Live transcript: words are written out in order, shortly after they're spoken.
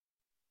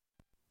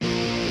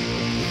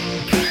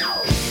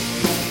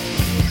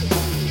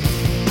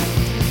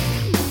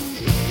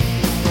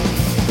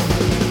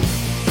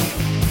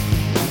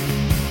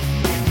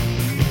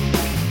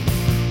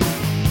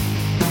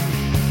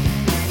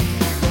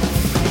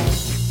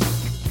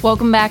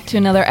Welcome back to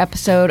another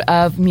episode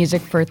of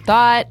Music for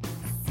Thought.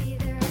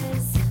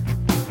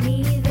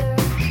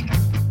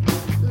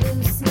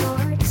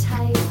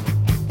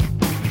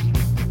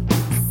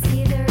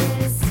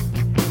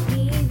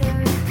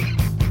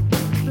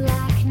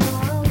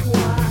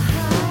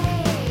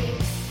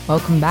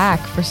 Welcome back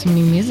for some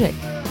new music.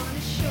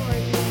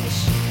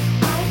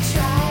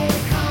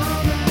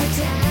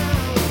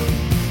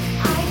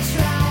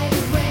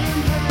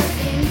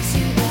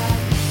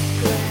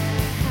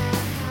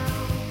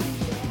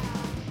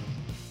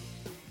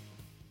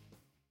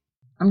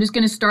 I'm just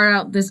going to start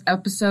out this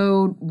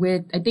episode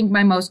with, I think,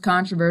 my most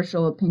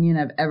controversial opinion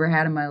I've ever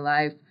had in my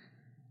life.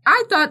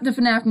 I thought the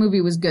Fnaf movie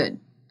was good,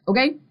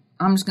 okay?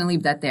 I'm just going to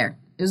leave that there.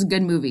 It was a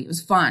good movie. It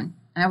was fun.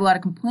 I have a lot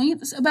of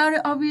complaints about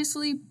it,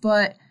 obviously,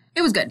 but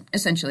it was good,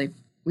 essentially.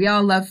 We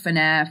all love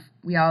Fnaf.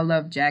 We all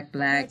love Jack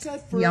Black.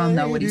 We all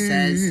know what he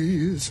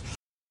says.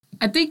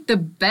 I think the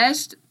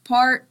best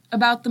part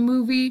about the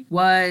movie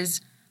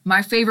was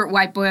my favorite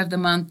white boy of the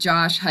month,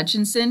 Josh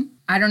Hutcherson.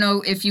 I don't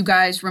know if you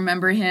guys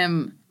remember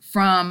him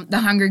from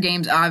The Hunger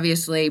Games,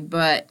 obviously,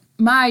 but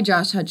my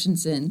Josh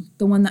Hutcherson,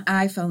 the one that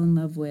I fell in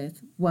love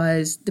with,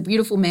 was the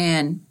beautiful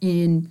man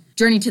in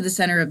Journey to the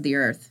Center of the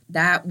Earth.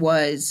 That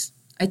was,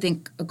 I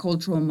think, a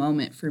cultural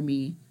moment for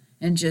me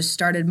and just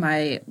started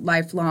my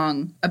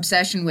lifelong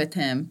obsession with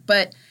him.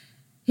 But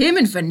him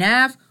and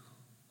Fnaf,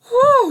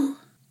 whew,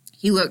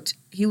 he looked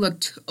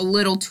a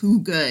little too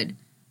good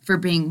for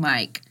being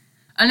Mike.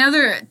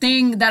 Another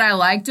thing that I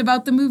liked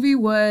about the movie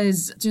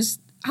was just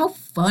how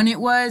fun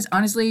it was.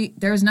 Honestly,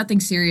 there was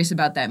nothing serious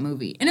about that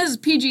movie. And it was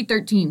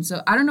PG-13,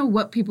 so I don't know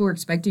what people were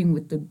expecting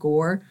with the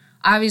gore.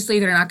 Obviously,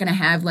 they're not going to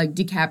have, like,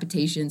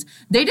 decapitations.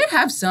 They did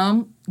have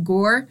some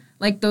gore,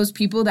 like those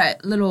people,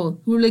 that little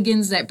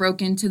hooligans that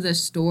broke into the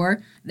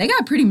store. They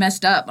got pretty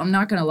messed up, I'm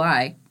not going to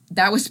lie.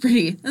 This is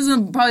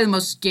probably the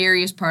most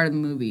scariest part of the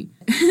movie.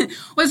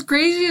 What's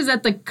crazy is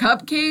that the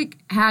cupcake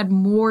had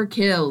more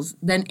kills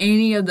than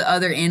any of the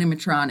other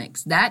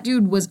animatronics. That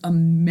dude was a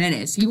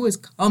menace. He was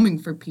coming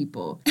for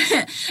people.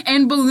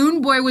 And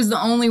Balloon Boy was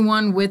the only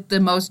one with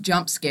the most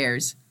jump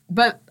scares.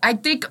 But I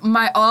think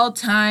my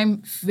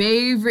all-time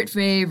favorite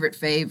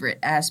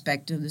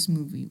aspect of this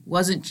movie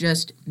wasn't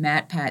just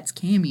Matt Pat's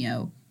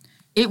cameo.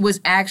 It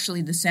was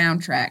actually the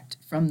soundtrack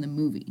from the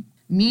movie.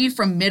 Me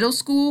from middle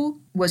school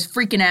was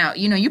freaking out.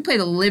 You know, you play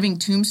the Living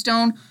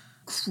Tombstone,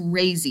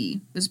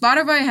 crazy. The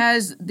Spotify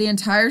has the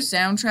entire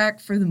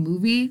soundtrack for the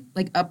movie,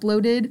 like,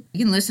 uploaded.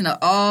 You can listen to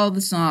all the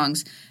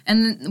songs.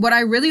 And what I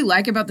really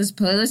like about this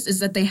playlist is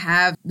that they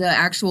have the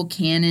actual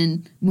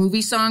canon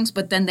movie songs,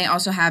 but then they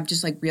also have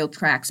just, like, real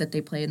tracks that they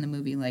play in the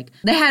movie. Like,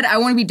 they had I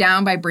Want to Be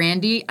Down by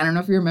Brandy. I don't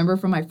know if you remember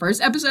from my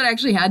first episode, I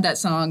actually had that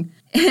song,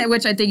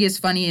 which I think is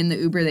funny. In the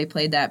Uber, they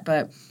played that.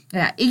 But,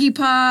 yeah, Iggy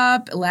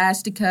Pop,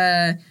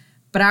 Elastica.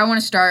 But I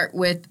want to start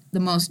with the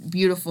most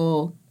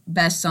beautiful,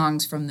 best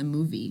songs from the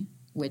movie,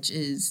 which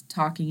is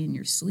Talking in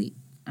Your Sleep.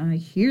 I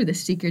hear the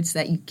secrets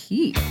that you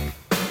keep.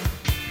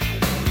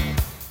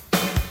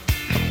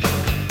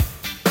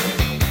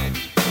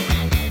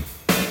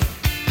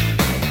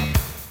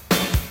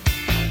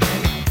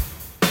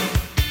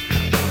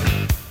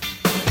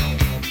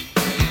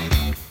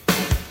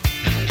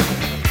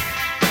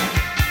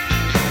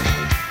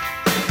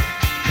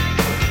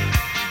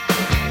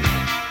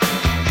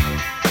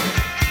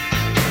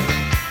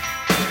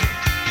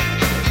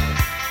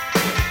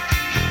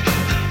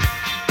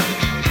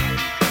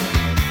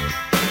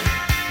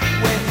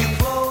 When you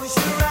close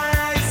your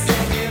eyes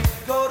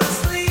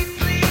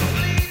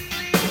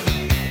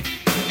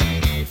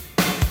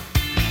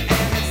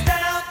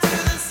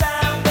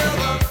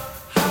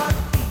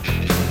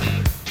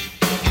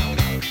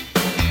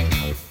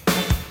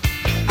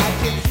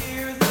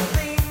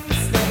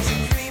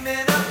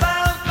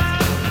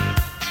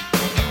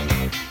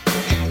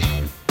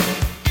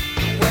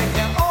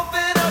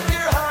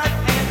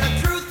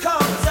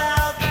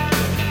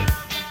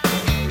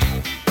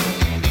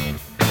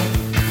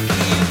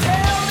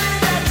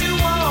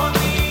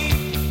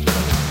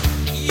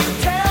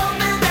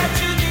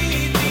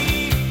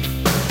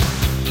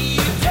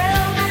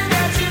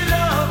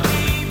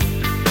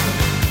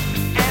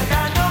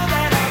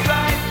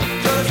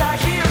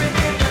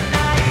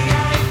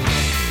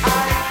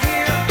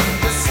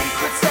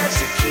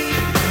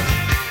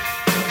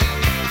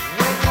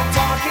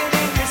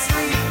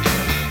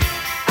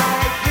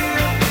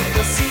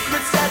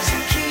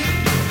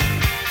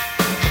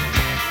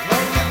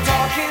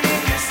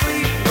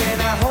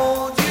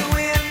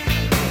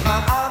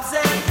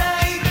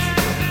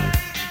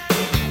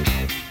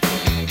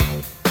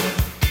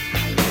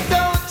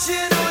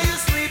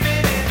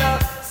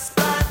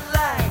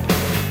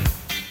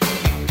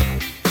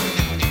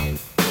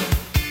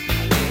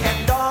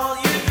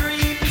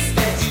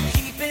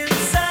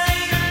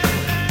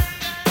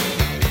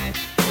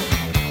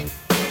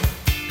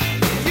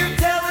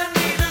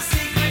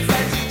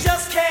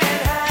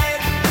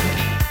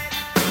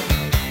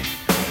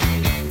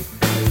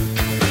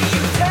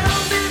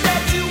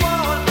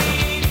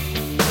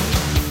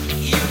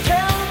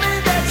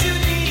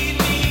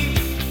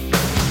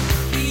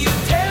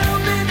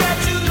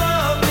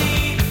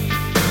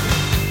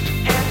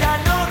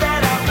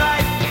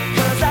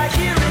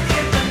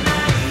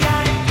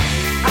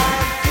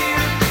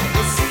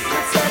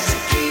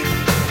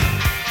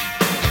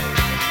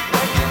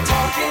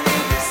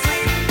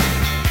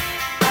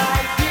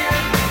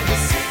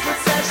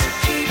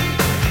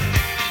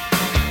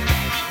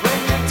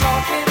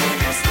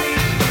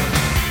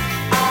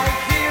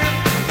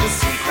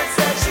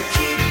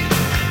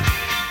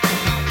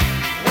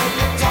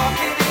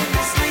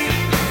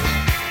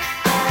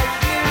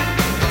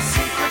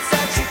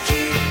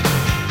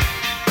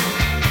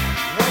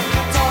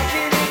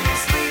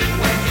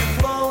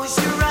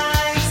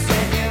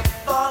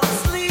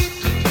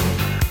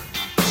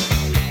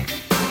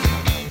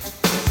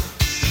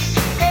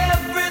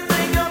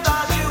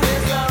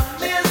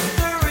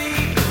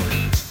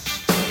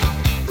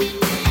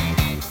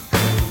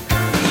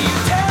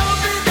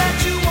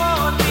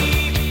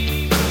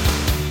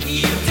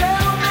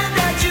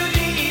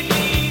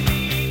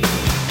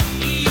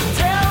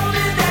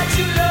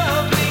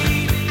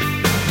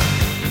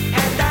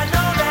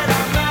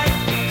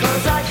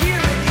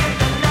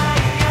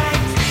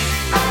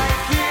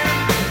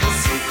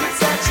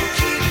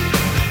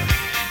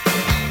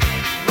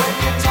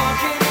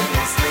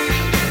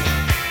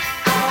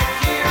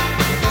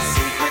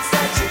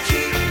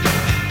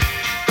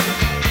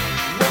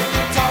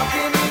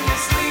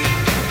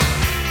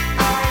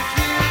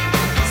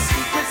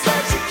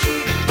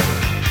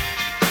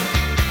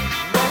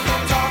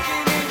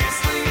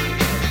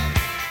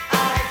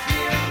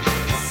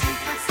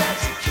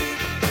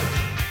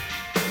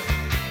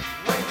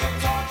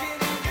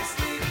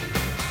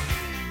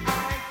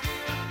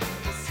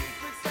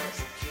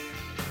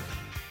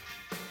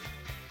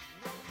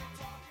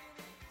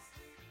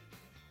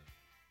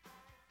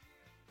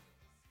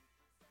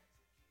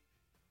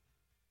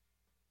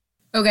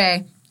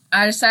Okay,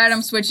 I decided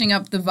I'm switching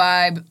up the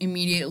vibe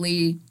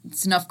immediately.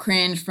 It's enough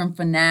cringe from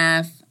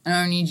Fnaf. I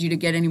don't need you to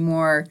get any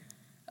more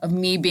of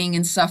me being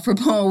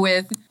insufferable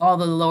with all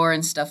the lore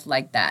and stuff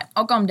like that.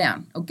 I'll calm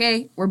down,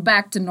 okay? We're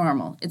back to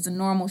normal. It's a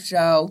normal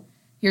show.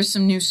 Here's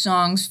some new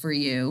songs for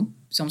you.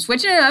 So I'm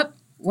switching it up.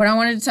 What I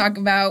wanted to talk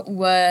about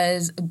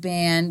was a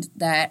band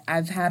that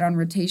I've had on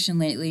rotation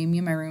lately. Me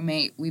and my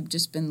roommate, we've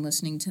just been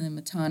listening to them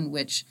a ton,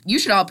 which you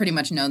should all pretty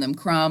much know them.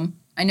 Crumb.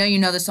 I know you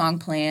know the song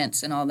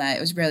Plants and all that.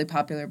 It was really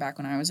popular back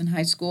when I was in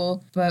high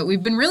school. But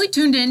we've been really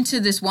tuned into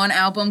this one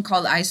album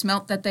called Ice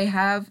Melt that they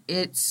have.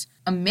 It's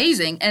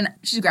amazing. And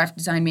she's a graphic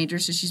design major,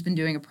 so she's been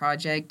doing a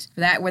project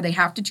for that where they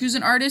have to choose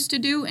an artist to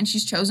do, and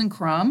she's chosen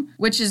Crumb,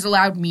 which has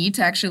allowed me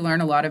to actually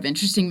learn a lot of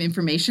interesting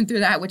information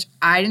through that, which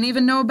I didn't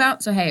even know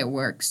about. So, hey, it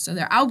works. So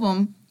their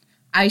album,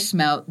 Ice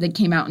Melt, that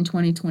came out in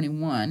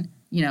 2021,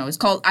 is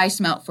called Ice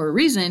Melt for a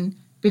reason,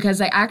 because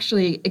they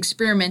actually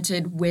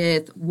experimented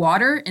with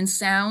water and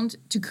sound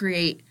to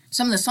create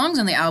some of the songs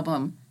on the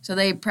album. So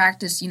they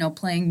practiced,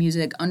 playing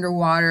music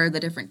underwater, the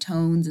different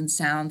tones and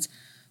sounds,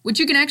 which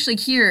you can actually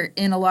hear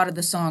in a lot of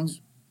the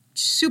songs.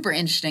 Super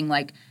interesting,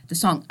 like the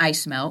song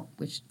Ice Melt,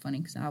 which is funny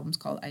because the album's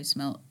called Ice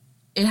Melt.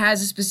 It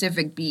has a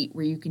specific beat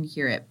where you can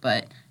hear it,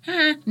 but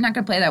I'm not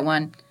going to play that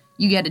one.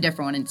 You get a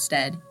different one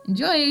instead.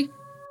 Enjoy!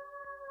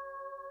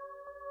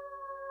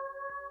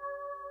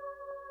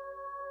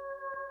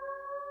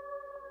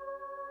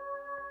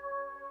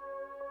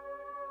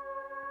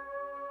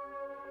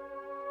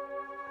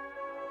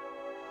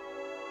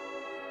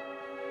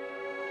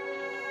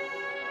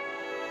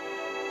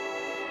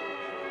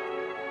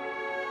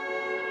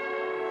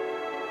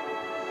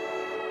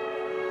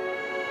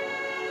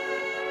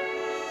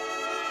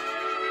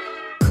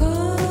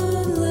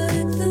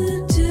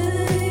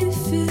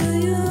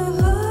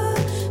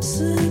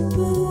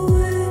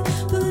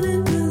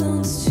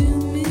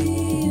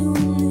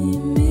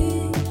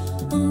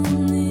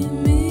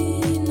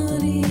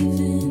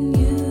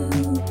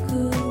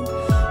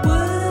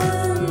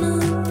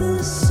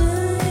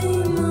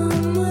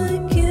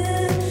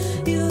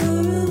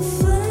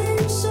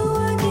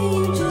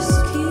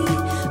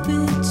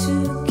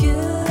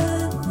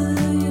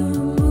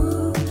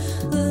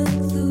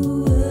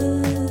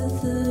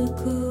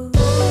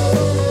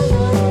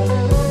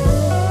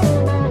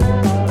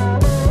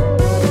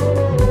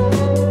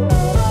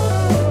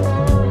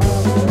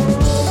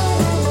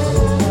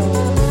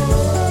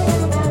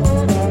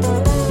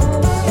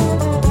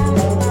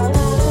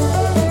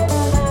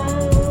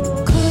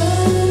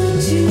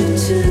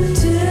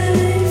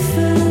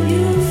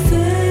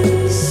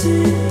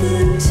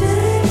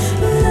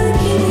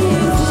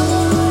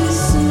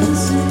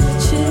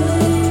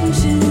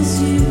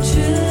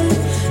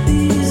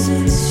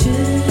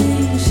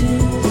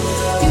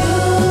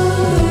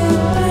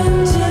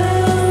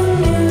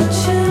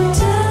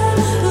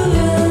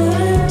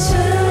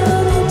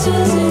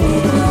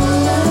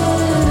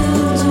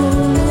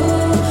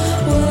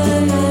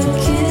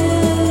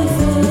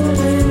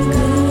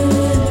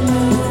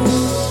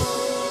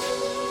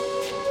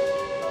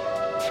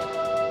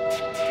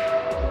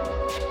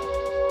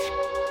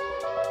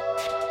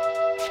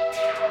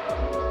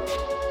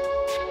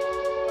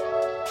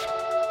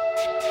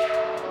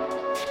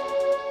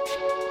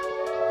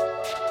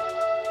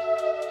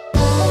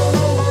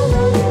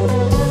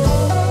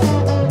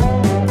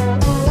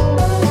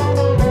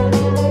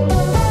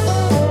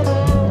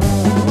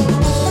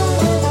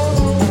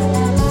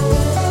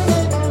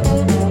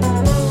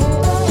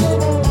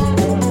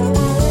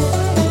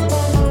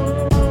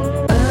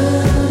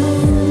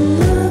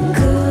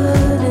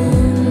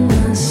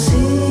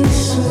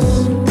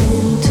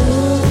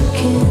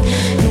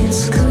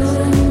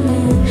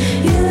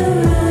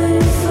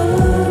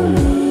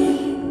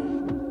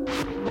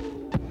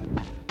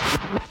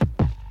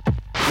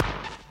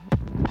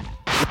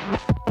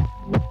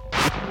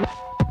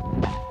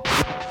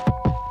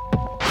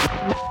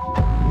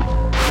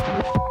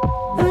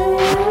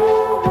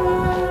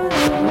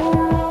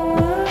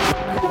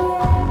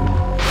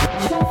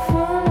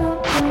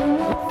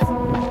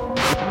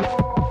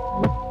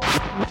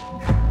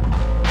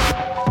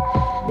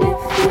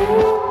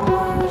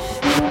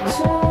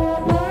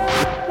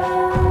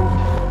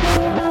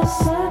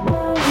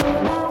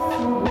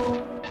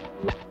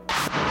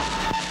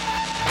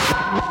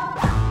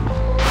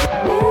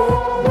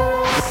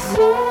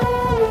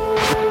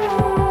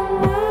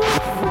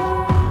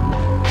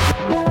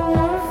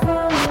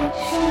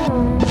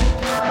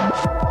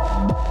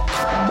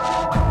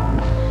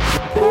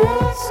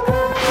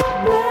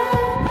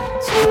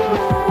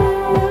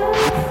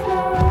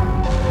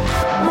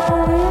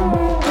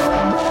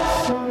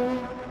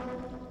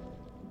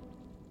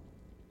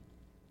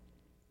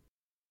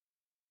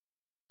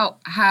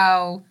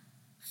 How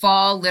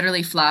fall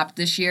literally flopped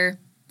this year.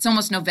 It's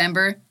almost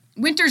November.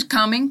 Winter's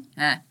coming.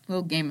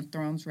 Little Game of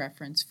Thrones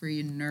reference for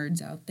you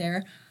nerds out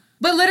there.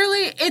 But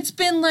literally, it's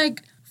been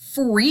like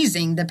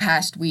freezing the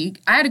past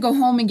week. I had to go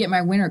home and get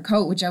my winter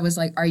coat, which I was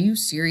like, are you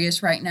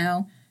serious right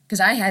now?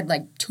 Because I had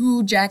like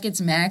 2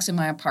 jackets max in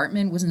my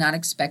apartment, was not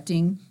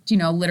expecting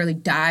to, literally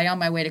die on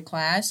my way to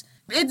class.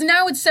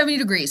 It's 70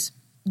 degrees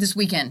this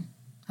weekend.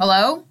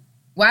 Hello?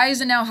 Why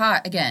is it now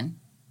hot again?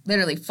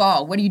 Literally,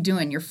 fall. What are you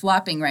doing? You're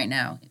flopping right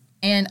now.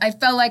 And I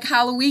felt like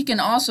Halloween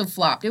also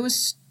flopped. It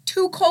was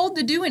too cold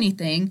to do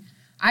anything.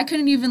 I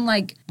couldn't even,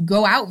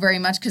 go out very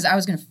much because I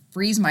was going to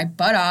freeze my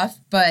butt off.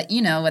 But,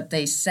 you know what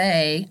they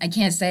say. I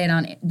can't say it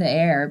on the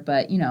air,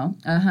 but,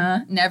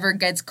 never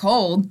gets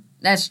cold.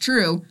 That's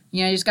true.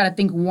 You just got to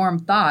think warm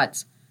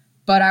thoughts.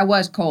 But I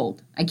was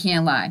cold. I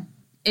can't lie.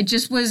 It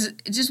just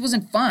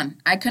wasn't fun.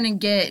 I couldn't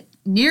get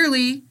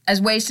nearly as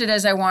wasted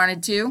as I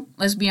wanted to,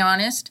 let's be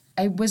honest.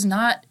 I was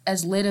not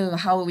as lit of a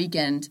Halloween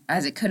weekend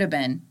as it could have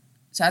been.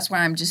 So that's why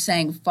I'm just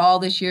saying fall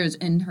this year is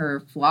in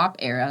her flop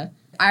era.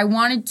 I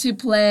wanted to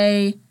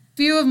play a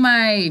few of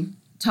my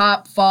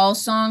top fall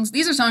songs.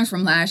 These are songs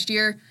from last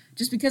year,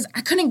 just because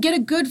I couldn't get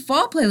a good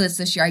fall playlist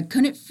this year. I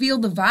couldn't feel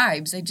the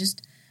vibes. I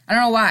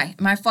don't know why.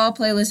 My fall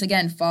playlist,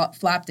 again,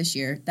 flopped this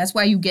year. That's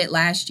why you get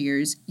last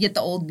year's. You get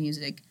the old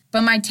music.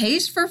 But my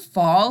taste for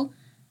fall,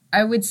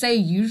 I would say,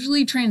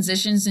 usually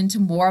transitions into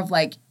more of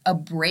a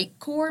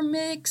breakcore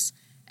mix.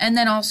 And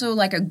then also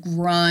a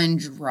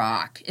grunge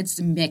rock. It's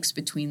a mix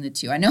between the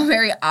two. I know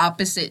very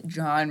opposite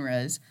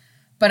genres,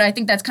 but I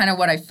think that's kind of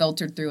what I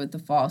filtered through with the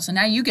fall. So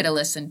now you get to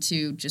listen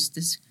to just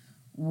this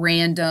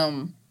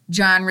random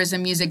genres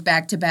of music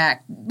back to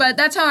back. But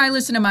that's how I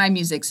listen to my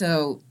music.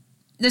 So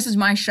this is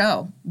my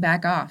show.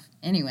 Back off.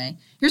 Anyway,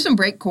 here's some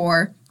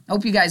breakcore.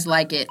 Hope you guys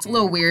like it. It's a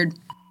little weird.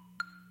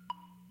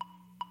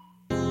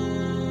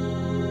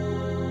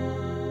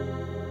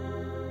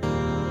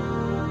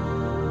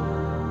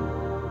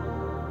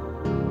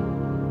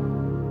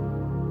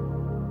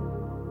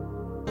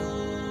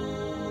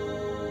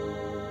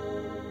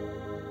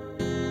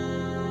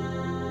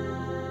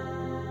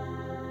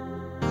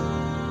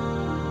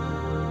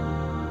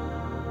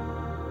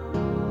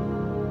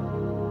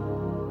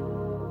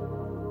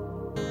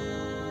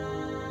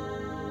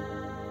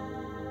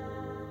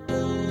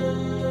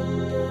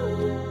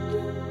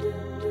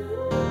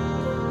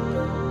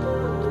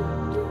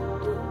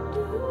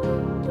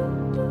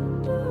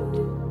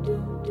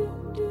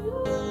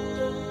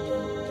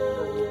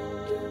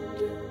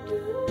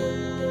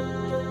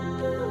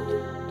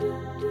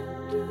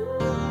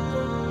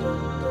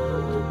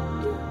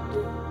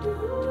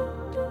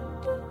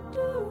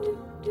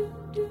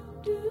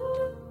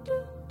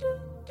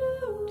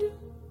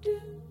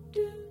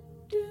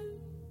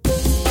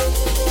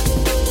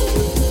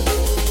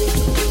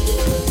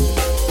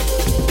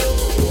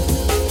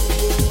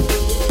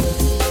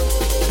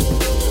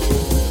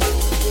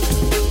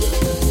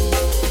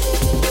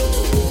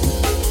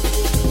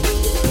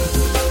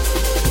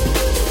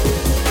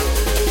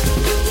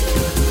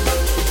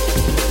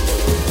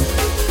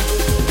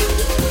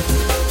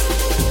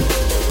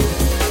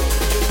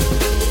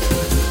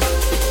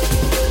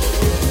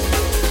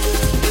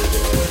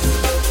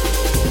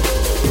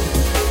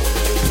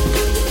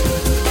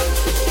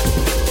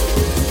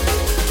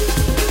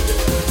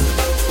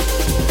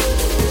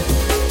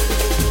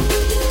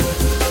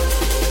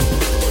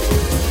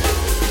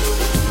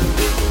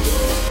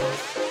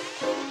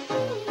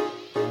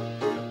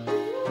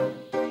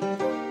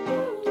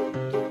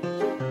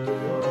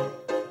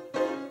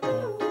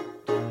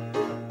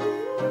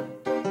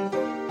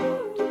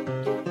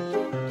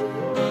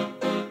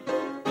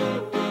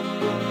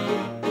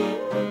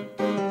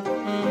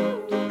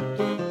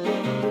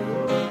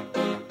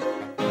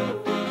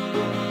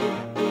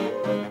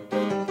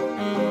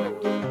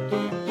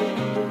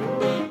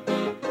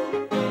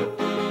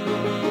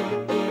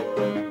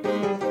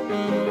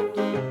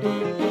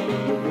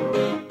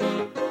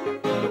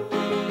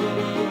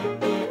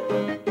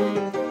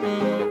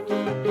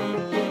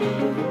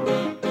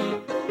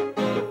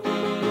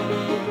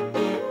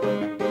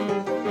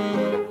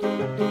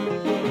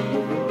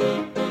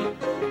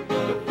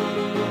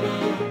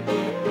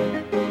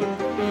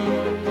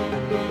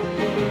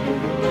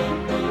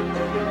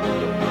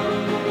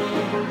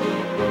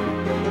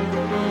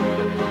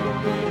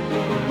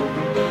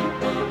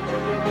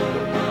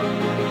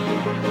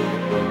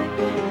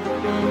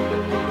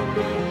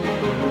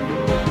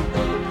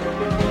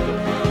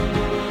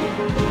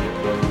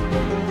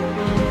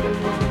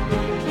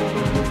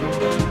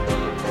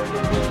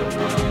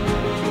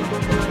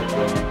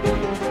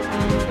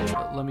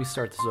 me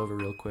start this over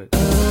real quick.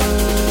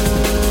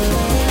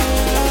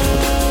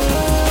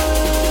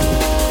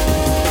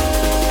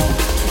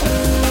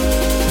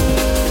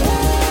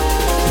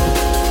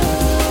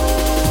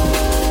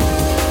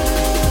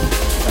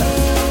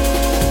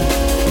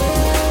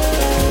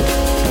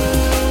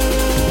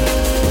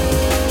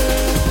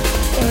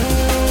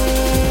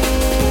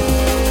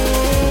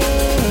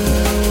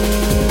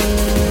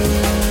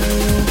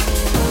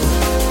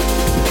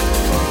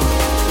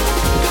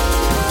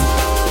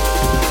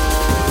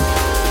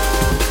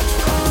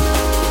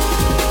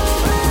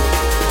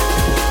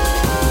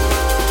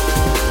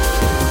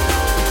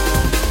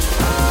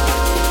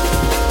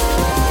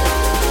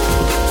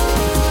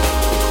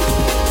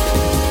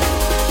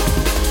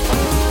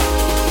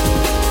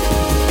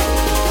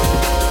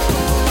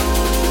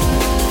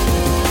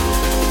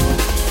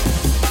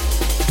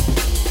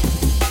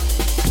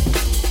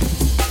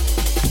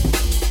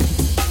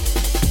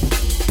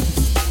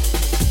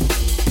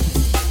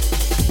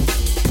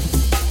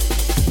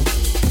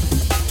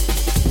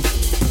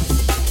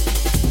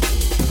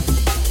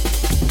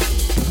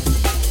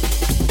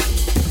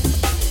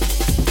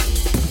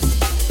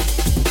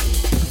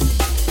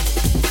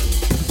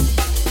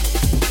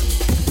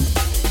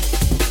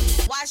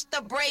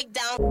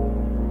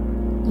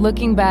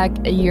 looking back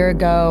a year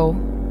ago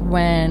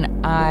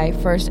when I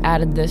first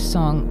added this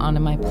song onto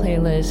my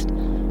playlist,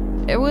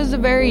 it was a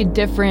very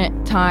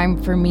different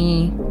time for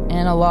me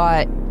and a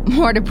lot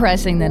more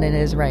depressing than it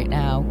is right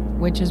now,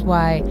 which is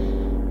why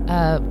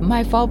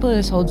my fall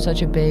playlist holds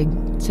such a big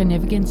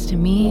significance to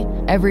me.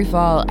 Every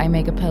fall I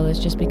make a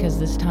playlist just because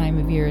this time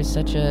of year is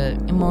such a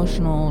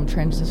emotional,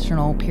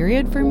 transitional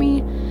period for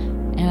me,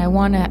 and I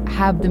want to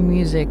have the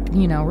music,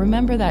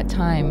 remember that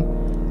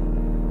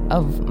time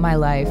of my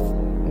life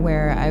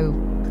where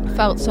I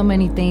felt so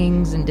many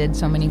things and did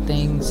so many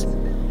things,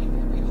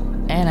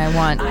 and I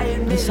want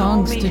the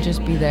songs to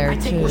just be there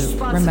to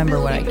remember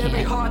what I can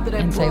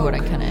and say what I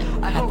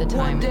couldn't at the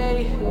time.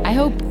 I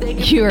hope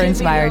you are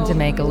inspired to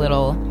make a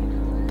little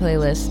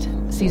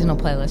playlist, seasonal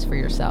playlist for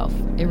yourself.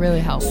 It really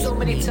helps. So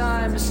many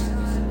times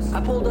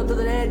I pulled up to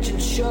the edge and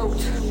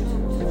choked.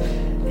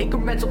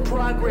 Incremental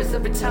progress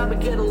every time I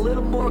get a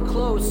little more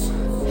close.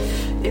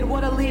 In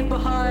what I leave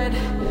behind,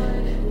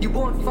 you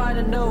won't find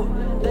a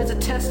note. There's a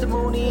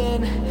testimony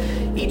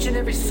in each and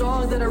every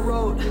song that I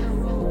wrote.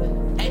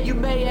 And you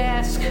may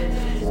ask,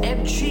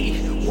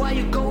 MG, why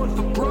you going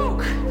for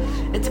broke?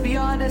 And to be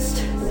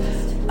honest,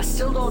 I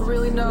still don't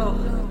really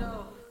know.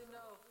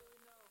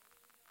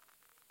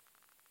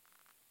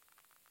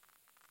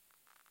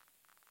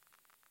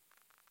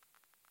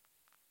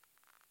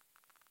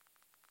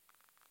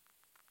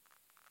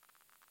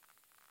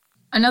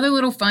 Another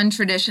little fun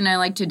tradition I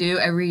like to do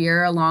every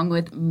year along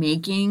with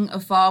making a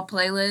fall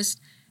playlist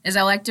is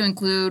I like to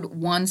include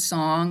one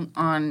song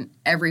on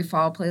every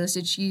fall playlist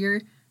each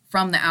year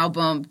from the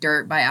album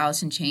Dirt by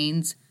Alice in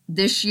Chains.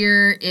 This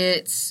year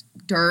it's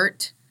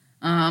Dirt,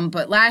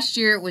 but last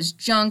year it was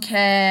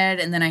Junkhead,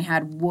 and then I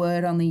had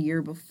Wood on the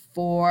year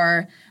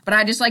before. But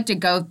I just like to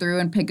go through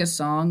and pick a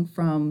song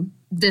from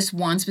this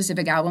one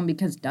specific album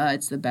because,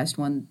 it's the best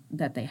one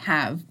that they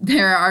have.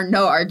 There are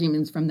no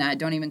arguments from that.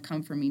 Don't even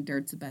come for me.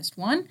 Dirt's the best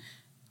one.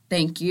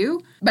 Thank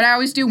you. But I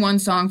always do one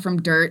song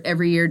from Dirt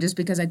every year just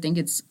because I think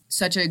it's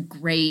such a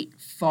great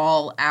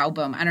fall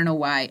album. I don't know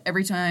why.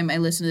 Every time I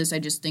listen to this, I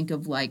just think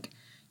of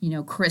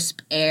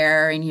crisp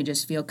air, and you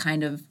just feel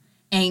kind of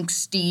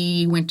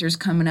angsty. Winter's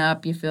coming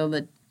up. You feel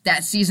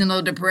that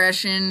seasonal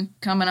depression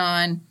coming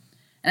on.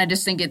 And I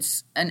just think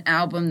it's an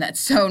album that's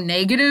so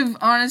negative,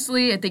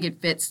 honestly. I think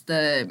it fits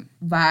the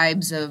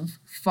vibes of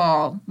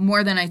fall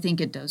more than I think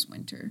it does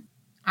winter.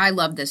 I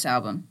love this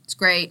album. It's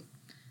great.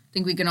 I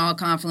think we can all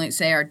confidently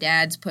say our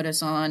dads put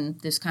us on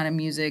this kind of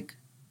music.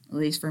 At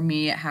least for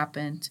me, it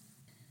happened.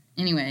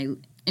 Anyway,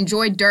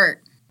 enjoy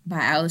Dirt by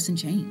Alice in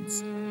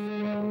Chains.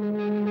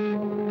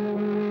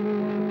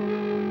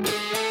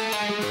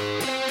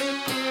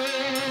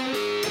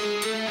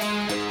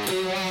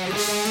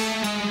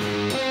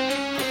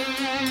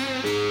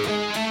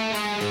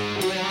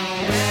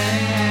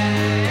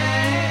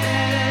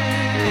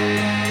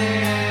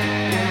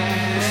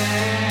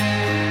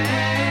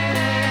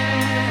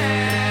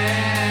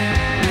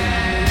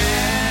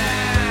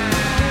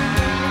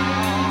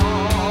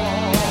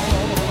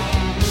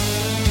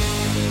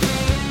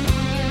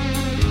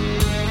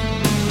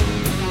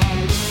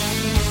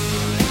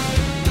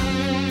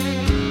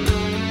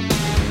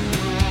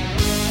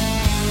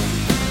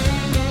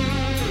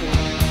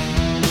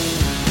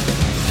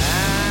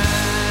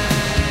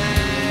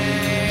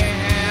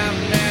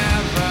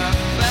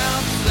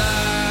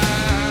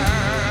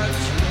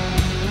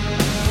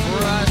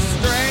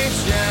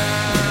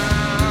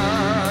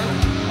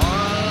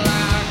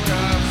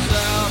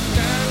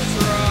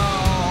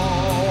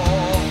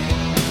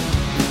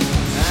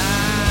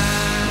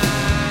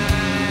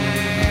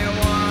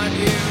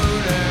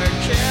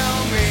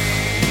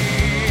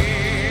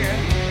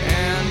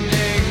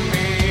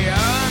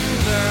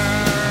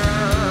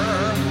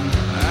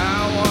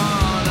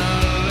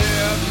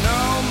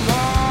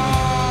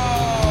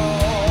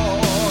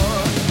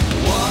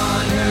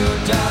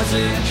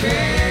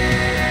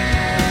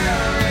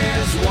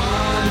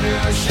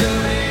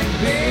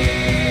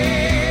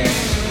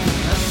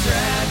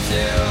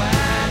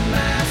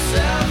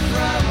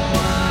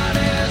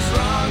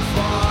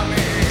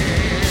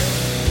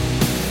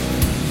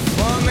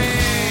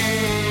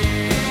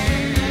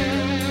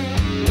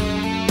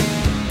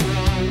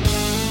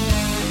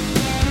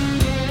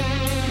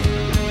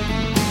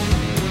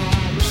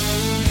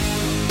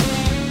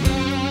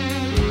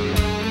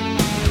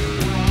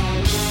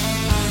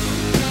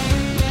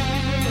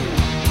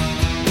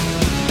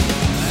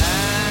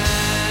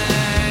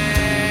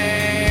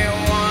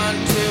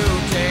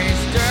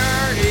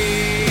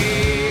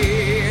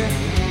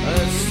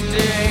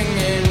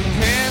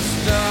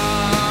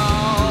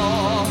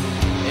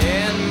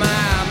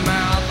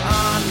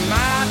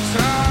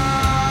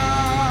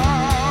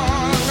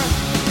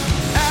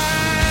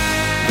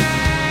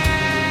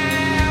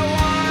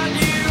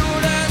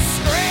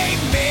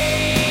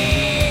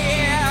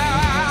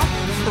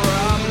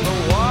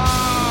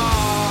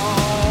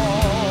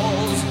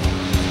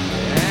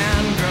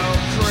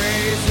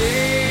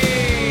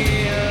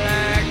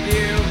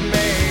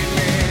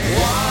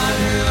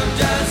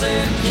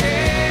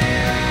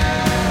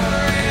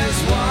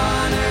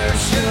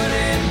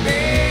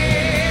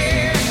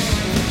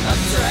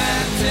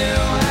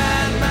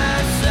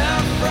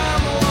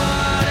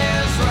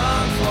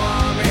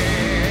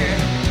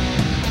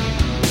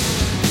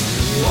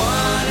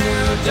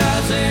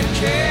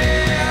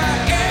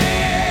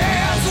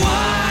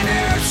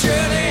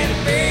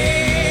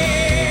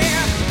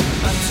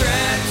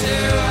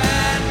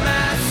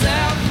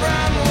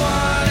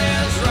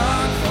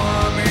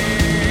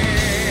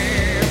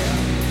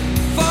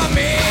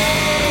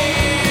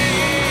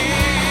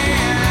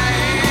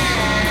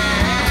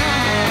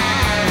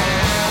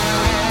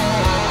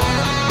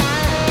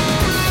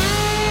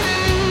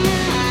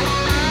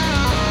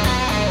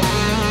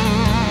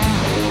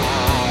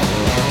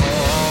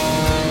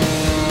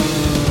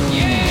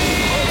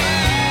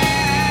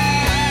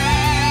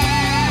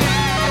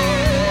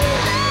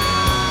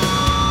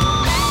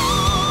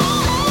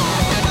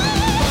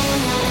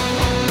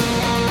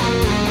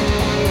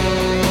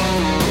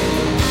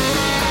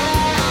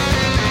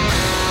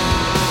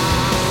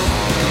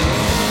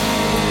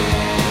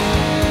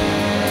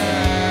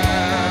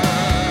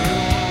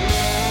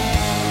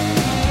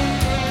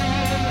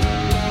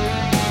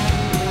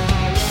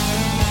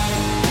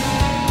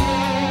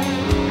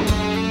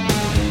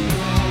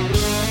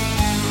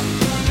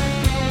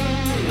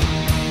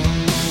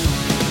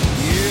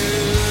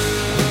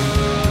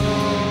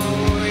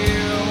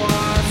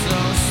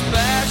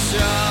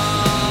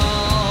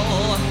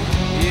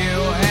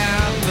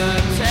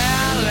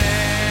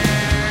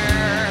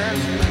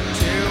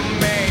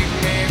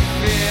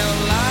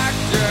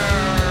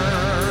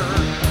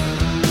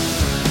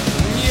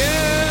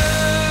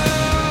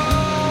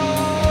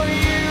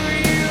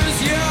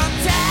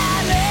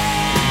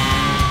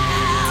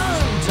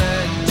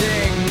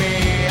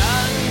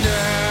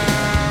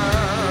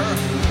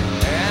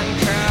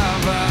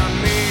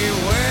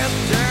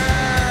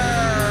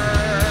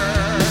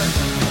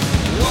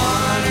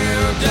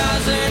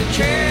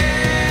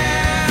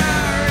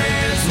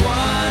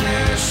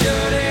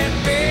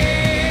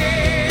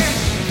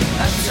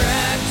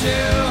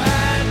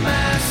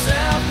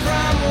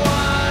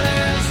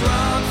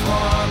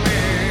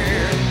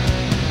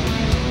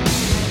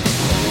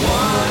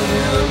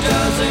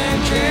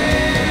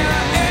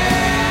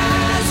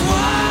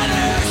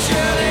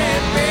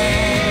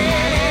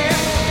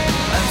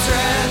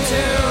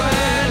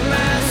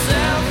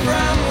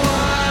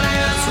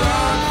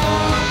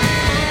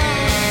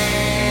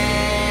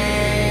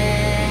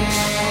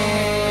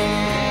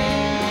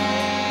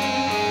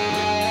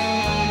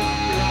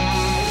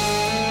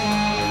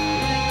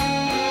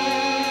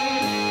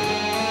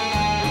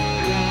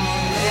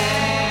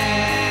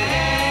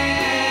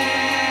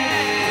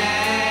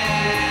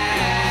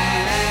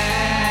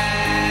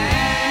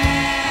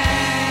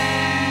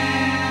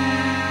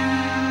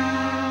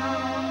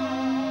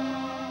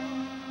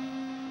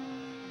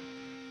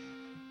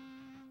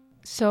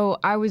 So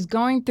I was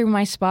going through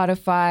my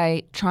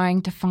Spotify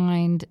trying to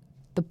find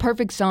the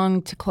perfect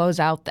song to close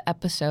out the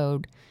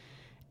episode.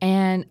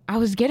 And I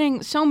was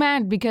getting so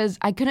mad because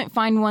I couldn't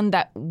find one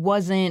that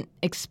wasn't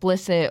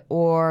explicit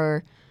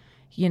or,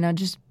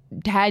 just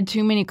had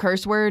too many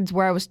curse words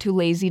where I was too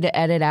lazy to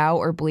edit out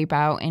or bleep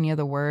out any of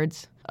the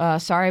words.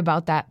 Sorry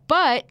about that.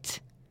 But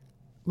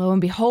lo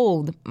and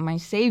behold, my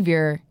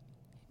savior,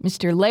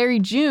 Mr. Larry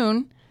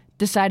June,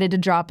 decided to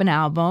drop an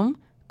album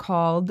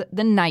called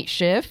The Night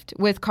Shift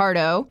with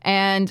Cardo.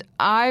 And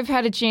I've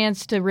had a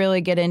chance to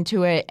really get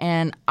into it,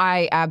 and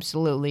I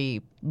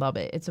absolutely love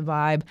it. It's a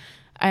vibe.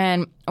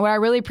 And what I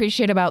really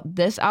appreciate about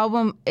this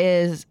album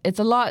is it's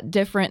a lot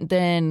different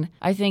than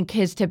I think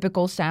his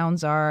typical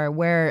sounds are,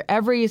 where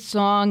every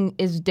song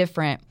is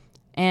different.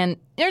 And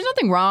there's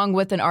nothing wrong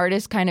with an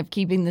artist kind of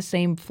keeping the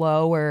same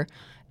flow or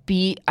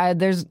beat. I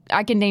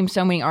can name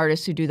so many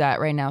artists who do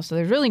that right now. So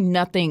there's really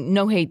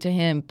no hate to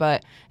him.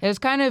 But it was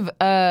kind of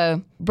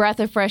a breath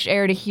of fresh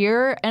air to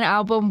hear an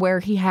album where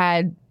he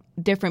had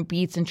different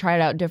beats and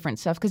tried out different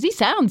stuff because he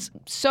sounds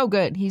so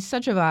good. He's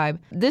such a vibe.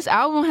 This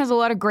album has a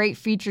lot of great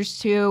features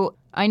too.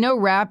 I know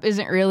rap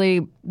isn't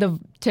really the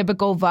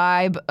typical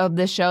vibe of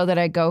the show that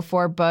I go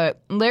for,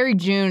 but Larry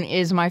June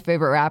is my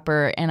favorite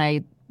rapper and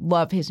I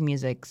love his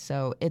music.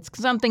 So it's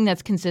something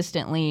that's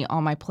consistently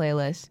on my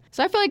playlist.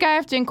 So I feel like I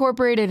have to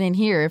incorporate it in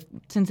here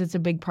since it's a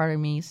big part of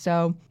me.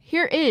 So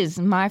here is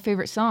my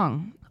favorite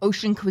song,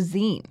 Ocean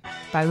Cuisine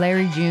by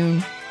Larry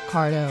June,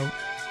 Cardo,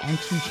 and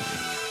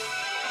 2J.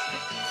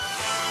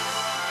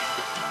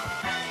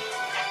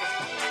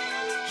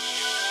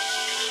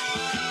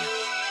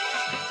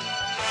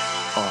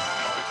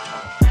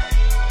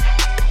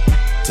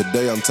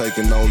 Today I'm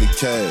taking only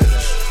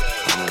cash.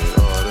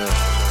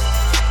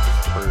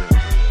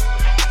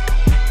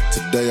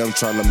 Today I'm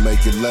trying to make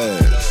it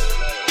last.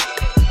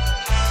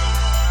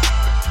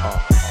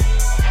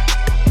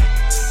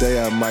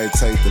 Today I might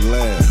take the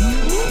land.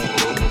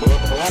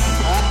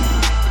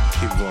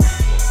 Keep going.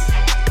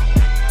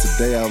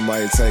 Today I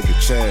might take a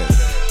chance.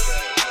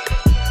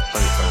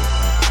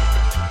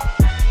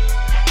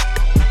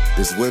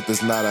 This whip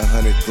is not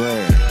 100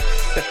 grand.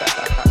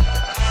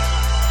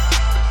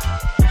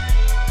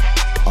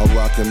 I'm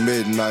rocking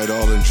midnight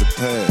all in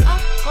Japan.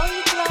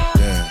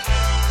 Damn,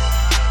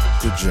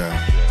 good job.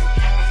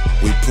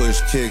 We push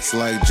kicks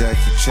like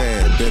Jackie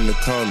Chan. Bend the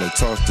corner,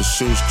 toss the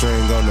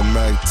shoestring on the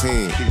Mac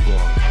 10.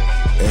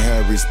 And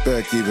have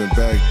respect even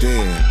back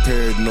then.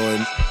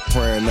 Paranoid,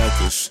 praying that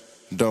this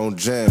don't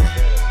jam.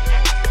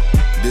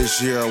 This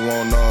year I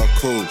want all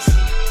coops.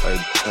 Hey,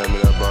 hand me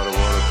that bottle of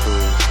water,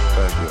 please.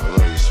 Thank you, I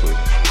love you, sweet.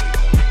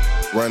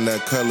 Run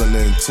that color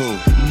in too.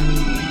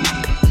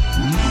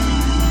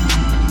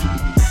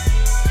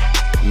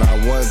 Not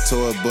one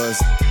tour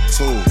bus,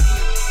 two.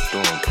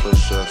 Doing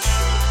push-ups.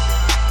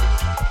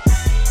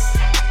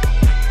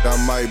 I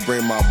might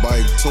bring my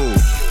bike too.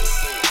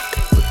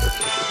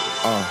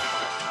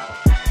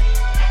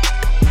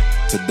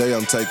 Today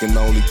I'm taking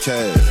only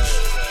cash.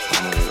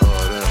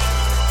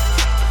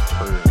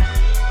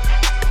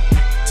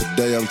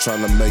 Today I'm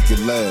trying to make it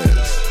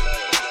last.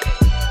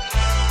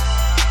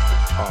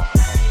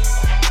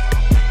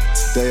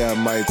 Today I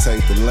might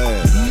take the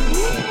land.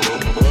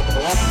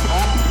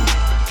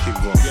 Keep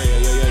going.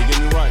 Yeah, get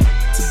me right.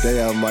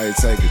 Today I might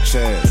take a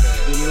chance.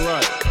 Get me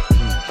right.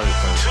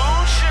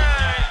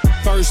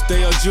 First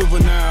day of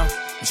juvenile,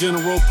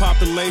 general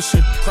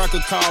population.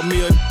 Cracker called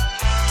me a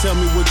tell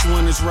me which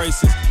one is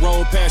racist.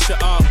 Roll past your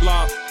op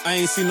block, I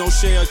ain't seen no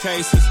shell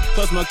cases.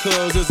 Plus my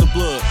cuz is a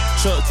blood,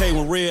 Chuck K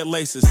with red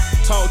laces.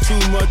 Talk too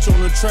much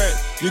on the track,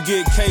 you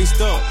get cased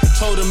up.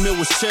 Told him it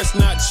was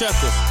chestnut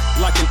checkers,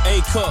 like an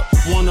A cup.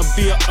 Wanna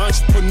be an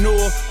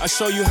entrepreneur? I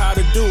show you how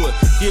to do it.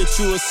 Get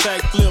you a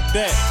sack, flip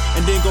that,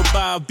 and then go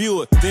buy a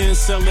Buick. Then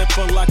sell it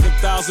for like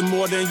 1,000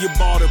 more than you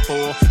bought it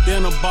for.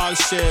 Then a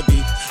box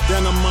Chevy,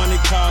 then a Monte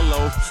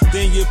Carlo.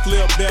 Then you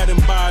flip that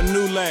and buy a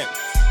new lack.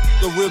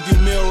 The rearview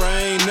mirror,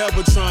 I ain't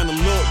never trying to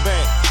look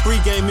back. Free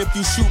game, if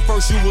you shoot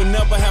first, you will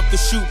never have to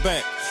shoot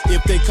back.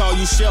 If they call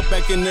you chef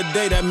back in the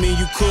day, that mean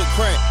you cook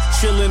crack.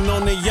 Chillin'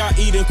 on the yacht,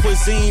 eating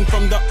cuisine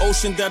from the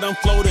ocean that I'm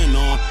floating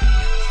on.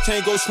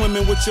 Can't go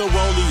swimming with your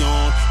rollie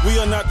on. We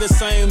are not the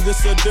same,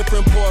 this a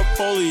different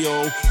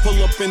portfolio.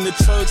 Pull up in the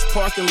church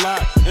parking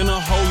lot in a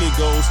Holy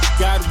Ghost.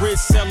 Got rich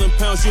selling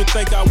pounds, you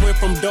think I went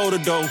from door to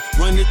door.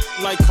 Run it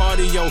like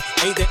cardio,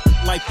 ate that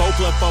like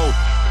 4+4.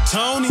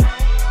 Tony.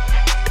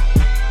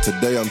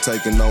 Today I'm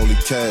taking only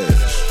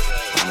cash.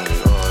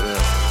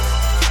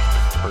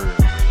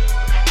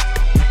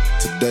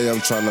 Today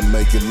I'm trying to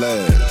make it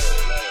last.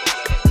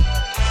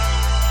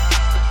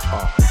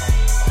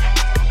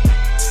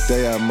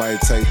 Today I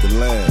might take the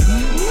land.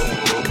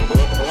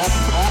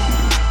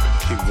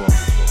 Keep going.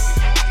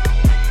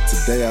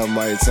 Today I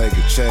might take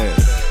a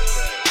chance.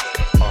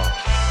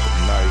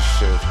 Night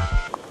shift.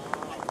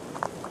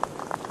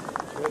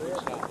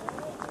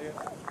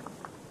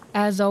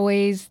 As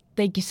always,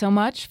 thank you so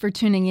much for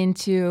tuning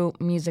into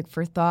Music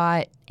for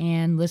Thought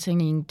and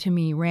listening to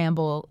me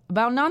ramble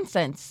about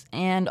nonsense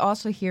and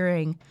also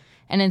hearing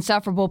an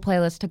insufferable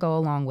playlist to go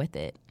along with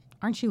it.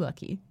 Aren't you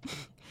lucky?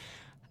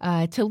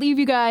 To leave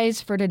you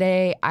guys for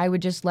today, I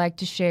would just like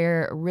to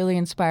share a really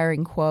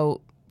inspiring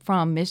quote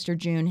from Mr.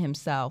 June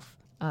himself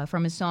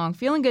from his song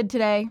Feeling Good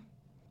Today.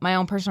 My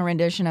own personal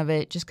rendition of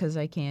it, just because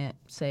I can't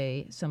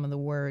say some of the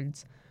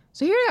words.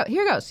 So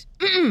here goes.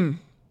 I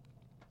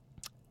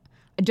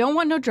don't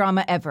want no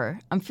drama ever.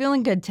 I'm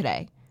feeling good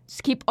today.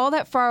 Just keep all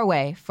that far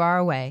away, far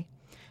away.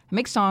 I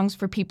make songs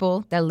for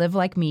people that live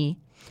like me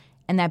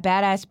and that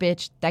badass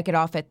bitch that get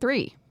off at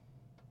 3.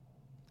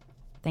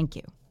 Thank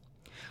you.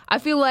 I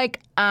feel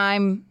like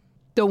I'm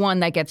the one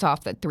that gets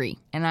off at 3,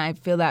 and I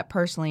feel that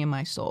personally in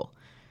my soul.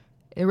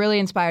 It really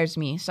inspires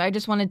me. So I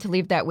just wanted to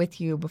leave that with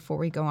you before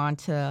we go on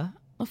to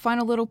a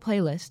final little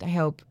playlist. I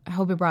hope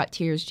it brought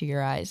tears to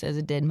your eyes as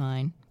it did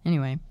mine.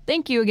 Anyway,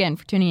 thank you again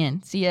for tuning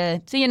in. See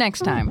you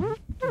next time.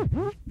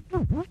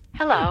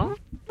 Hello.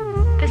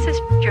 This is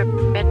your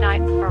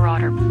Midnight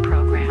Marauder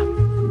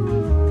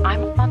program.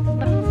 I'm on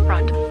the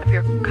front of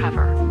your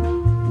cover.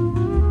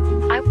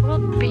 I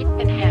will be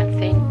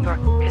enhancing your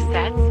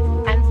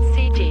cassettes and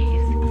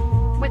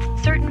CDs with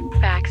certain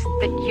facts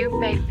that you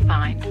may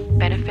find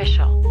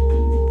beneficial.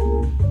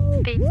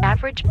 The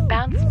average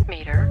bounce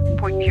meter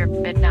for your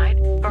Midnight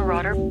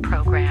Marauder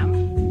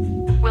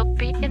program will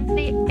be in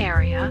the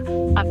area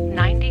of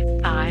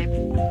 95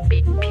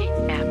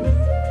 BPM.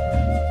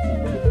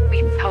 We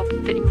hope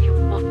that you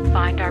will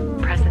find our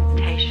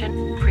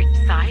presentation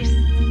precise,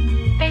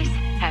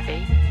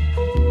 bass-heavy,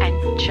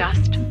 and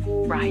just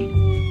right.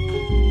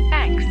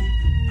 Thanks.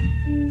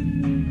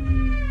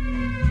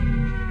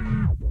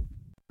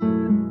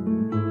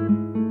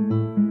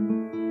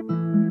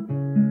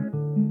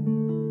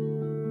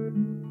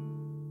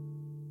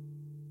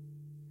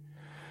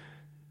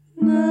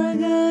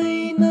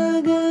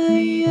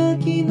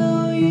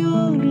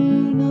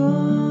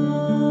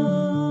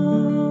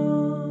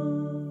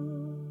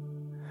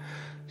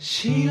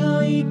 He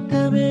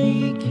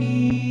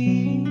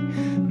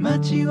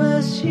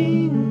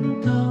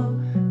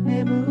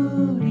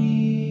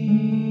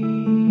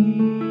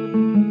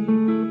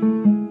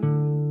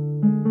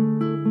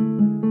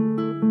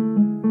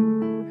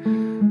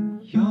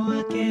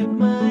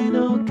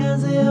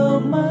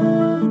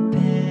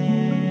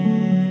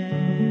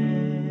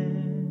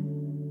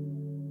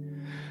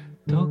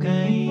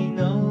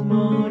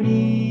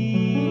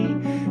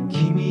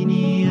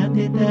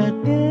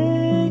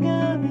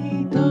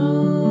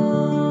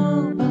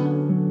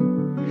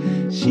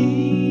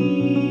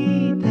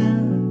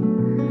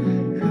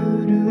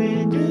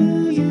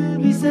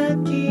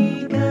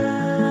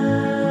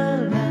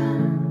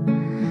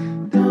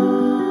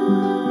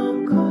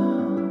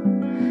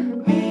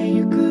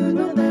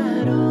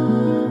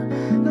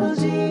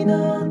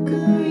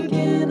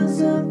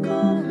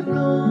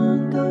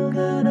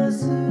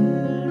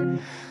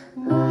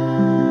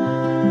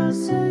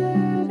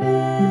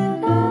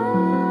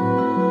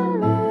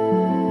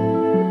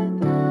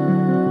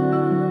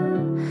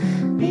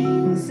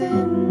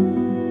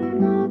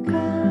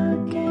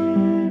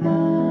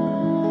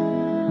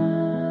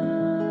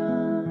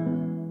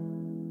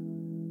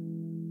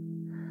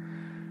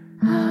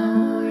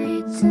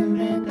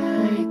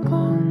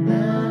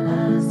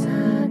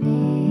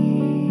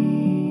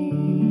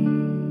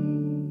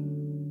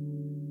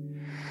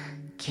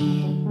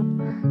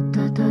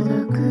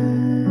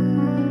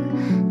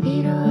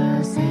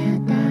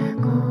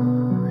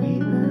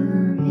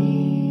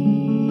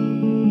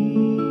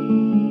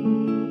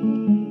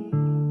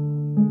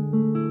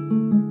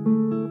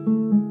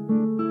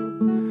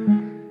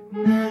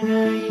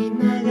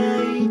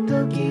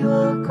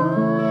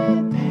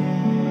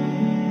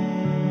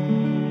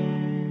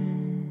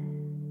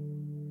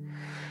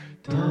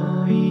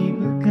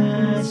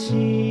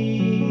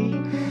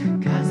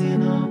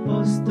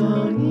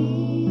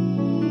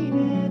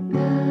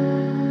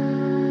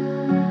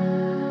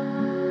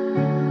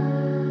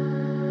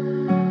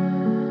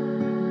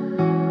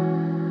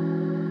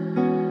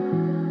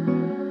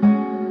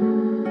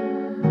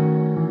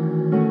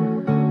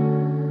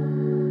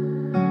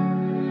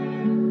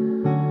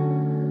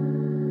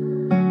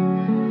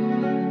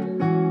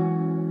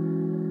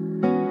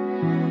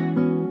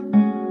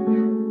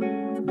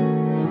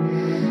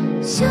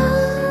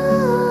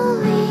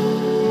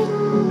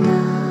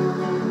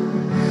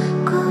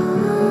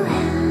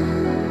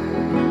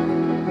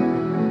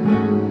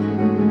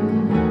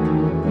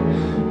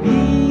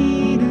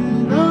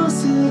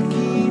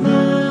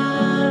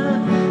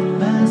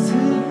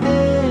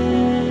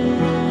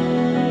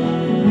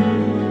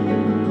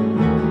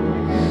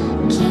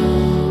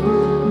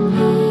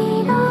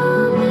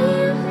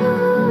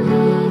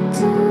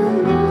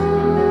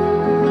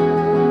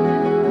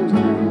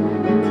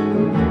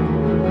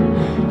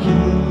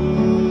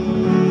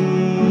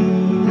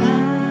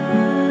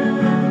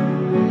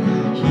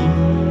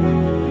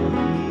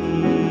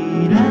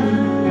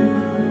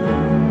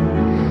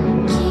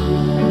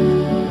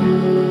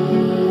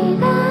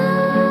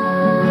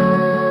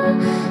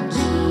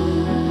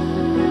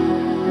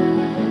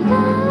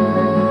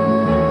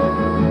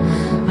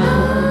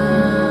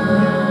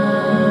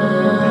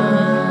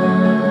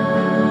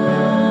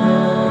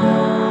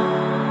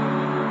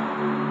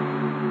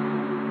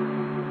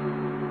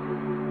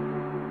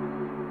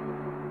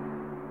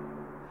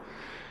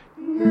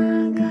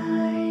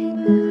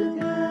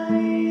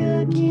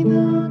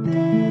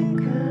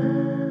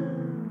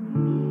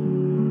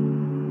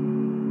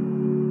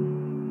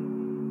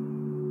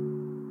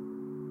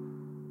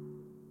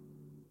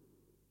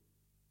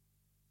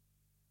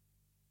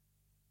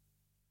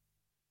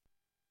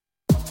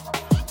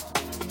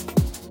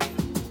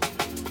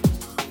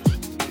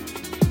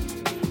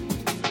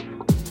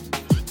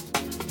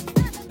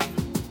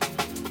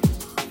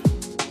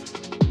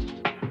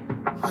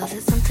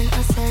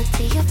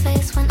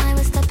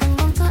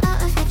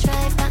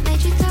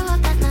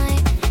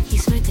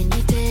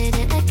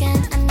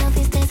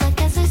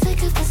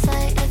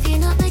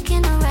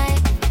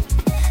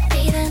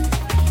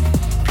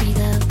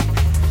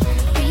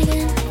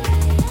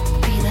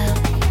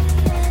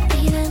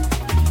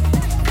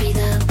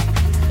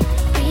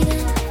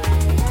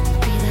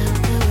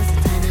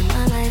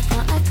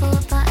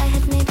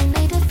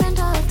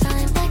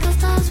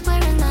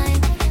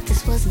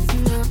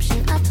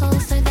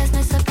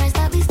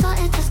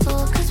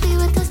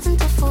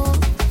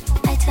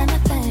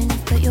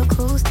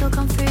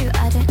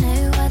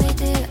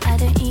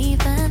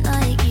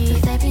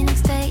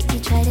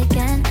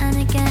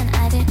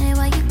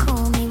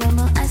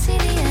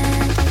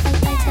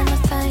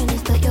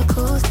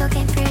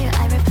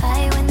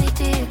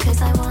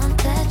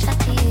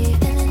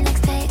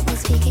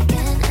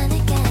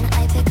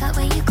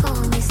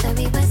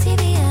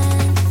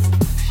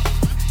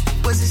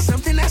Was it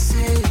something I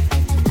said?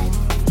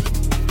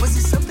 Was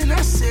it something I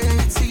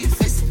said to your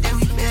face that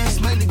we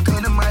danced? Money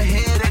gun in my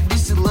head, I did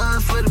some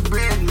love for the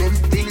bread and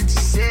everything that you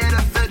said.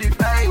 I felt it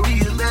right when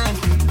you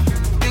left.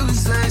 It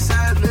was us,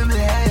 I remember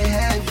how it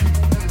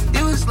happened.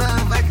 It was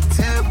love, I could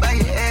tell by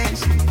your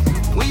action.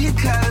 When you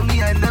called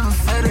me, I never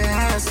felt an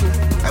answer.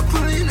 I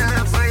put it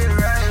up for you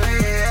right where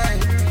you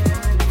at.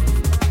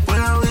 When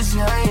I wish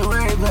you, I ain't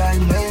worried about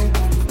it, man.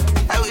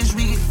 I wish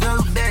we could go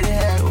back to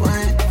have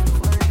one.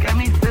 Got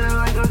me feeling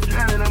like I'm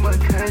drowning on my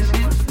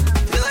country.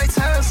 Feel like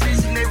time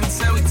freezing every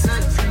time we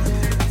touch.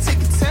 Take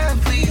your time,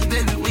 please,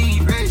 baby, we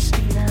ain't rush.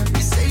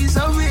 You say it's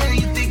over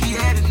and you think you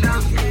had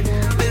enough.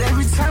 But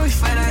every time we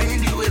fight, I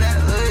end it with I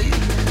love you.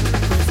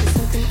 Was it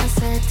something I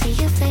said to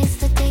your face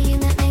the day you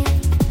met me?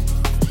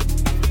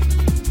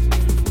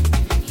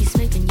 You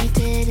smooth and you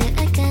did it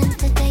again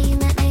the day you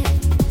met me.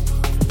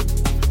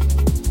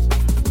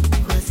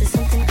 Was it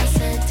something I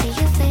said to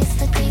your face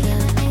the day you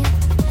met me?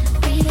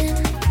 Breathe in,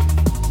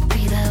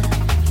 breathe out.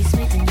 You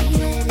smooth and you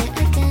did it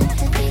again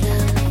the day you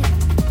met me.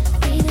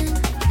 Breathe in,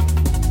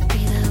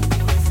 breathe out.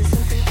 Was it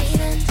something I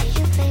said to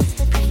your face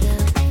the day you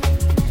met me?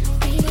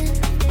 Breathe in,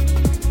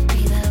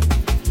 breathe out.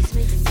 You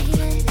smooth and you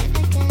did it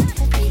again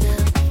the day you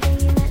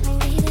met me.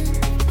 Breathe in,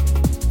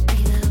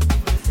 breathe out.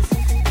 Was it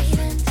something I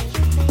said to your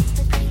face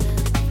the day you met me?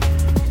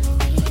 Breathe in,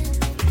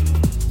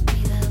 breathe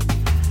out.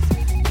 You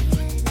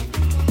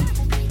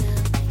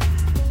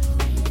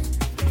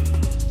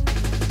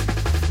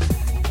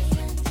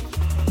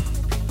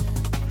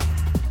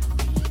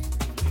smooth and you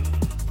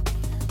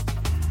did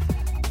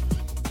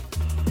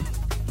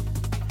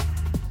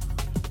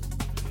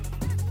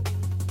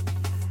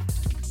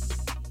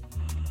it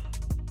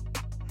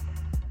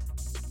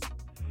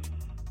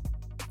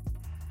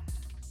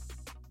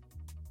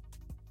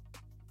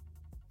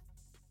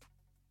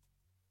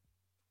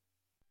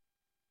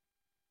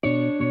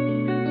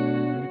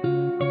again the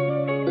day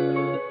you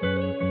met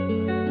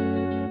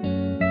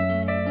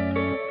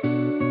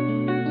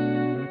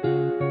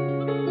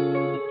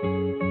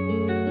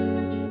me.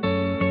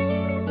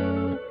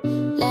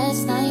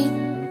 Last night,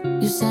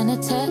 you sent a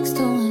text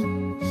to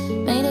him.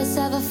 Made us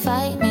have a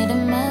fight, made a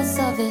mess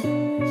of it.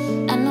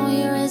 I know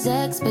you're his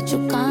ex, but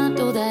you can't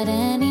do that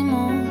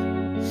anymore.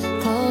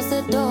 Close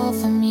the door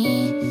for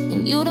me,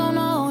 and you don't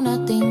know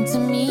nothing to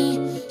me.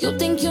 You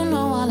think you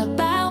know all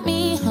about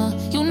me, huh?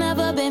 You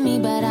never been me,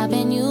 but I've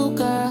been you,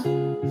 girl.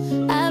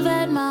 I've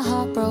had my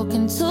heart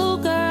broken too,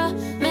 girl.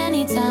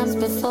 Many times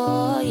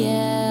before,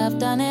 yeah. I've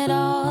done it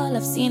all,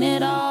 I've seen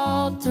it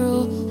all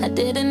through. I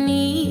didn't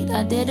eat,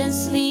 I didn't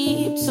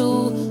sleep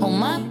too. Oh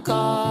my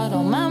God,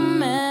 all my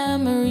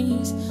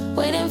memories,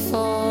 waiting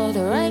for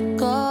the right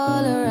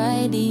call, the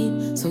right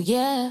deed. So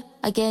yeah,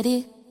 I get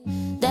it.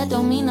 That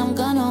don't mean I'm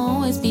gonna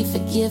always be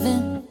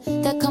forgiven.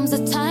 There comes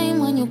a time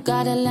when you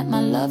gotta let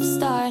my love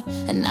start,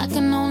 and I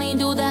can only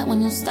do that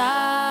when you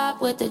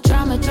stop with the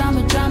drama,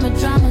 drama, drama,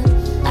 drama.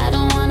 I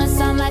don't wanna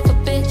sound like a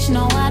bitch,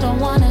 no I don't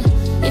wanna.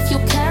 If you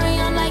carry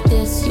on like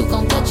this, you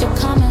gon' get your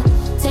karma.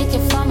 Take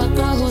it from a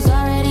girl who's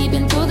already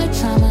been through the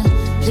trauma.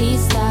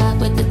 Please stop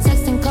with the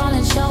texting,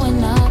 calling,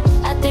 showing up.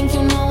 I think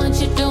you know what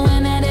you're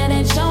doing and it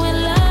ain't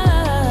showing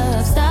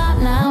love. Stop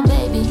now,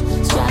 baby,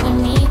 it's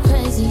driving me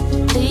crazy.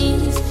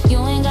 Please, you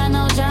ain't got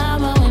no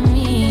drama with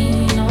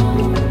me, no.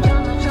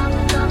 Drama,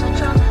 drama, drama,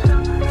 drama.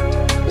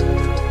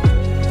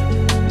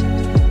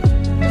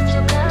 If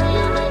you carry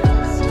on like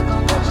this, you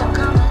gon' get your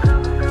karma.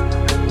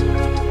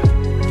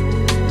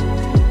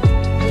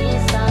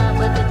 Please stop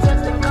with the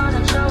texting,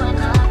 calling, showing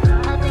up.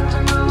 I think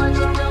you know what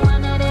you're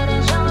doing and it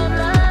ain't showing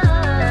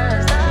love.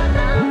 Stop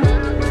now,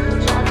 baby,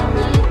 driving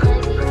me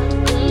crazy.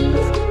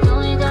 Please, you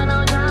ain't got no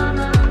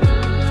drama with me.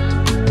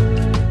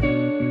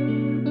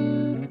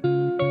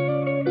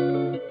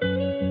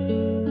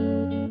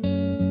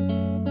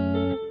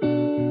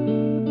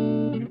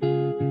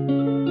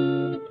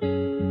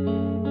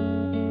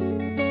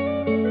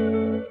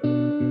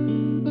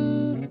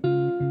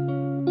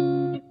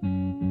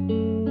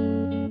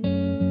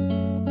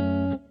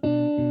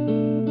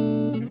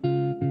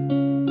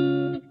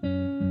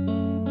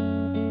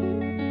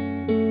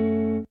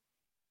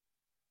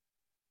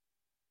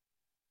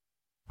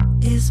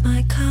 Is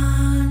my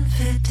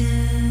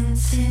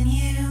confidence in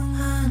you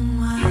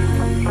unwise?